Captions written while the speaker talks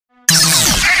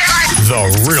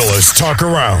The realest talk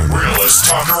around. Realest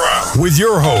talk around. With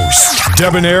your host,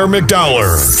 Debonair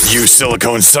McDollar. You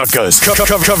silicone suckers,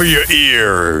 cover your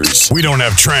ears. We don't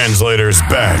have translators,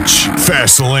 batch.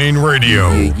 Fast Lane Radio.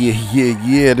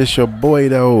 Yeah. This your boy,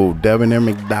 though, Debonair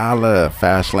McDollar.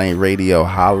 Fast Lane Radio.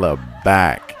 Holla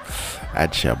back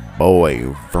at your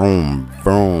boy.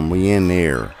 Vroom. We in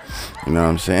there. You know what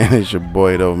I'm saying? It's your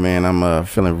boy, though, man. I'm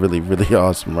feeling really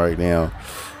awesome right now.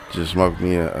 Just smoked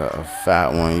me a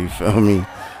fat one, you feel me?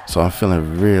 So I'm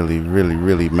feeling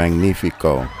really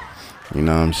magnifico. You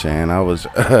know what I'm saying? I was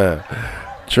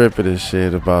tripping and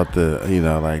shit about the,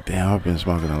 like, damn, I've been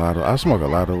smoking I smoke a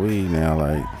lot of weed now.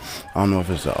 Like, I don't know if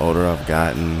it's the older I've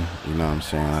gotten, you know what I'm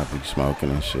saying? I be smoking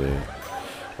and shit.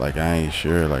 Like, I ain't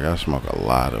sure. Like, I smoke a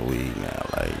lot of weed now.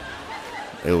 Like,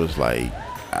 it was like,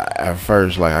 at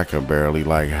first, like, I could barely,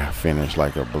 like, finish,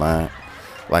 like, a blunt.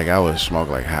 Like, I would smoke,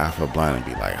 like, half a blunt and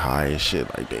be, like, high as shit.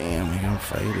 Like, damn, nigga, I'm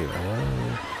faded.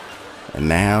 Like, and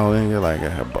now, nigga, like, a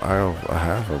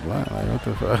half a blunt. Like, what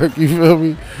the fuck? You feel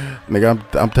me?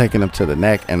 Nigga, I'm taking them to the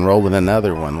neck and rolling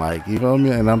another one. Like, you feel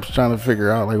me? And I'm trying to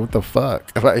figure out, like, what the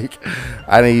fuck? Like,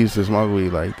 I didn't used to smoke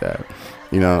weed like that.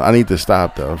 You know, I need to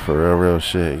stop, though, for real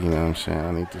shit. You know what I'm saying?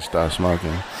 I need to stop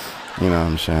smoking. You know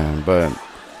what I'm saying? But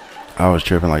I was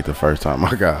tripping, like, the first time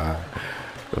I got high.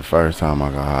 The first time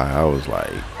I got high, I was like,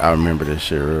 I remember this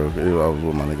shit real good. I was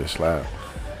with my nigga Slap.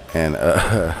 And,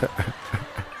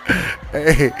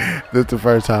 hey, this is the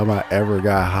first time I ever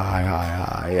got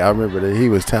high. I remember that he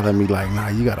was telling me, like, nah,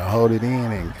 you gotta hold it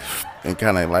in and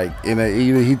kind of like, he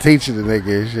teaching the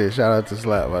nigga and shit. Shout out to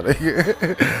Slap, my nigga.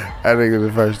 That nigga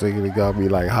the first nigga that got me,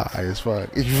 like, high as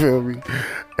fuck. You feel me?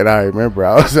 And I remember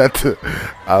I was at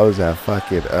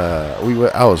fucking,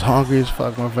 I was hungry as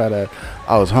fuck, my fat ass.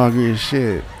 I was hungry as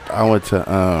shit. I went to,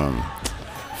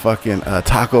 fucking,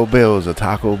 Taco Bell. It was a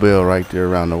Taco Bell right there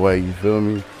around the way, you feel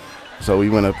me? So we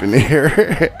went up in there.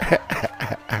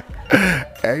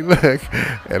 Hey, look,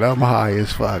 and I'm high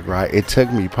as fuck, right? It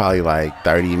took me probably like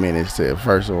 30 minutes to,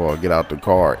 first of all, get out the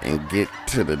car and get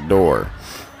to the door.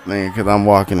 Man, because I'm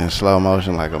walking in slow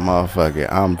motion like a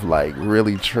motherfucker. I'm like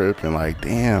really tripping, like,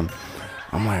 damn.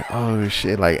 I'm like, oh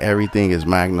shit, like everything is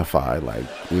magnified, like,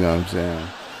 you know what I'm saying?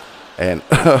 And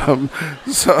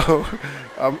so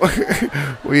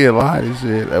we in line and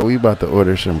shit, and we about to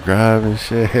order some grub and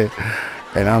shit,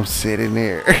 and I'm sitting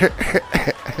there.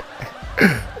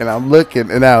 And I'm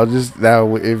looking, and now if you smoke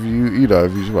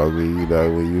weed,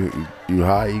 when you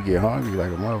high, you get hungry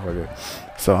like a motherfucker.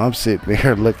 So I'm sitting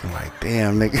there looking like,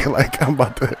 damn, nigga, like I'm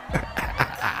about to.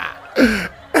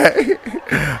 Hey,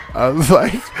 I was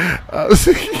like,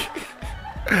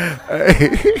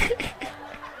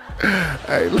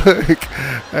 hey,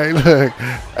 look,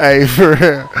 hey, for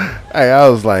real. Hey, I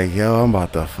was like, yo, I'm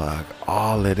about to fuck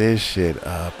all of this shit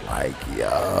up, like,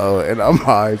 yo, and I'm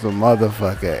high as a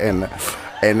motherfucker,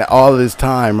 and all this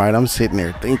time, right, I'm sitting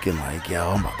there thinking, like, yo,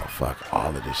 I'm about to fuck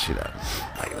all of this shit up.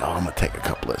 Like, oh, I'm gonna take a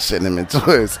couple of cinnamon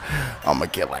twists. I'm gonna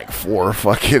get like 4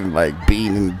 fucking like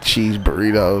bean and cheese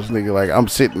burritos, nigga. Like, I'm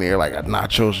sitting there like a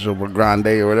nacho super grande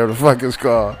or whatever the fuck it's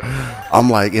called. I'm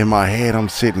like, in my head, I'm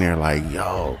sitting there like,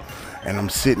 yo, and I'm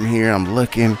sitting here, I'm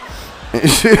looking, and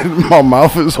shit, my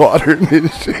mouth is watering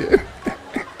and shit.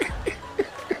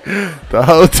 The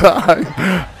whole time,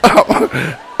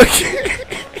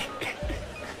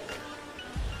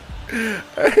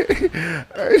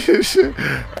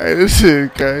 this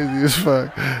shit crazy as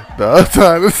fuck. The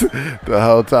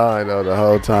whole time it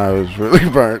was really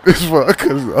burnt as fuck,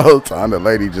 because the whole time the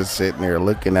lady just sitting there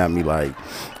looking at me like,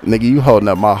 nigga, you holding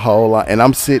up my whole life. And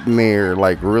I'm sitting there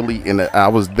like really I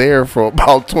was there for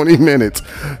about 20 minutes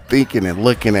thinking and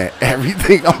looking at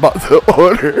everything I'm about to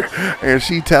order, and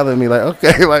she telling me like,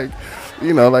 okay, like,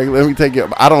 like, let me take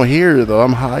it. I don't hear her though.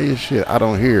 I'm high as shit. I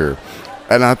don't hear her.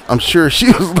 And I'm sure she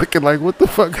was looking like, what the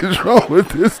fuck is wrong with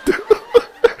this dude?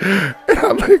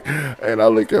 and I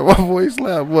look at my voice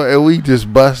laugh, and we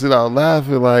just busted out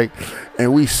laughing, like,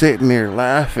 and we sitting there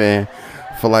laughing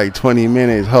for like 20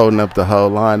 minutes, holding up the whole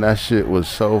line. That shit was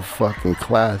so fucking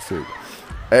classic.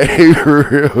 Hey,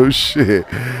 real shit.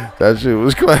 That shit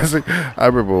was classic. I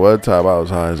remember one time I was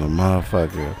high as a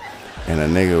motherfucker. And a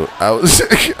nigga, I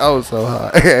was so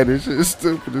high. And this shit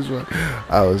stupid as fuck.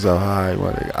 I was so high,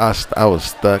 my nigga. I was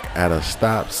stuck at a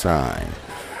stop sign.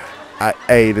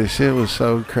 This shit was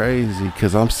so crazy,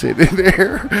 because I'm sitting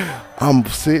there. I'm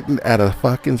sitting at a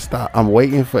fucking stop. I'm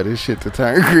waiting for this shit to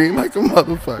turn green like a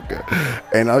motherfucker.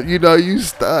 And you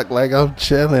stuck. Like, I'm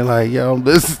chilling. Like, yo, I'm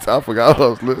listening. I forgot what I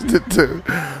was listening to.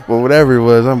 But whatever it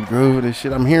was, I'm grooving and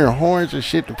shit. I'm hearing horns and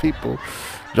shit to people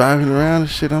driving around and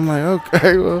shit. I'm like,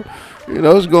 okay, well, You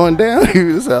know, it's going down here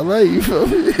in LA, you feel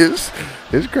me?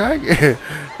 It's cracking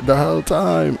the whole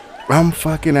time. I'm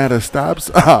fucking at a stop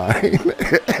sign.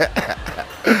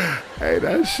 Hey,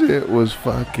 that shit was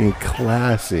fucking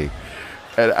classic.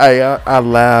 And I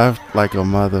laughed like a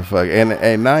motherfucker.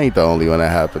 And I ain't the only one that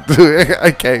happened to.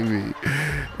 I can't be.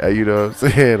 You know what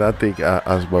I'm saying? I think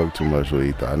I smoked too much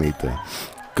weed. I need to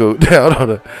go down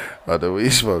on the weed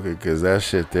smoking, because that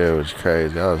shit there was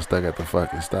crazy. I was stuck at the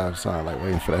fucking stop sign, like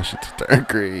waiting for that shit to turn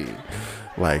green.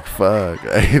 Like, fuck.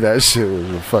 Hey, that shit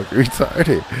was fucking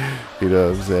retarded. You know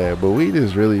what I'm saying? But weed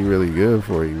is really, really good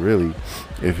for you, really.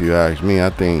 If you ask me, I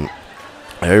think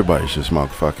everybody should smoke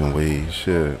fucking weed.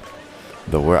 Shit.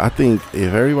 I think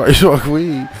if everybody smoked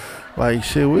weed, like,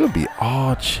 shit, we'll be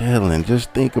all chilling.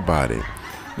 Just think about it.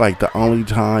 Like, the only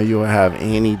time you'll have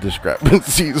any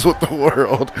discrepancies with the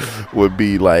world would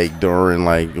be, like, during,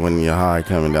 like, when you're high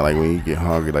coming down, like, when you get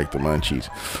hungry, like the munchies.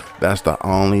 That's the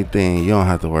only thing. You don't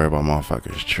have to worry about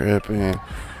motherfuckers tripping.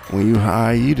 When you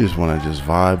high, you just want to just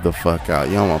vibe the fuck out.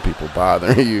 You don't want people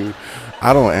bothering you.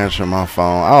 I don't answer my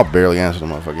phone. I'll barely answer the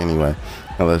motherfucker anyway,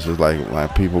 unless it's,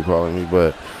 like people calling me.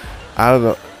 But I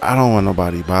don't want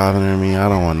nobody bothering me. I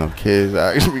don't want no kids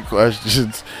asking me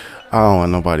questions. I don't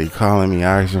want nobody calling me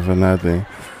asking for nothing.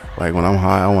 Like, when I'm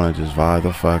high, I want to just vibe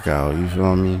the fuck out. You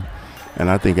feel me?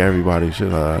 And I think everybody should,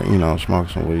 smoke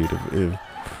some weed. If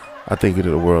I think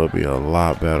the world would be a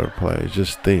lot better place.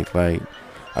 Just think, like,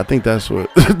 I think that's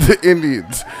what the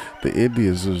Indians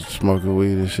was smoking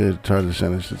weed and shit, try to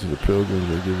send it to the pilgrims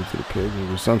or give it to the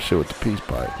pilgrims or some shit with the peace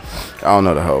pipe. I don't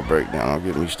know the whole breakdown. Don't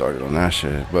get me started on that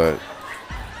shit. But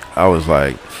I was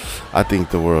like, I think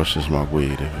the world should smoke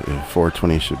weed. If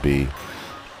 420 should be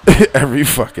every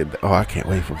fucking day. Oh, I can't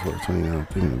wait for 420 now. I'm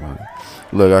thinking about it.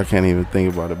 Look, I can't even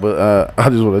think about it. But I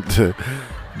just wanted to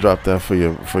drop that for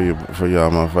y'all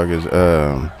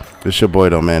motherfuckers. It's your boy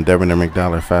though, man. Debonair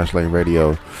McDollar, Fast Lane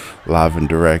Radio, live and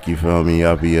direct. You feel me?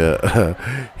 I'll be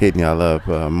hitting y'all up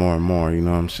more and more. You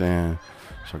know what I'm saying?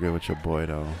 So get with your boy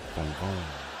though. Boom, boom.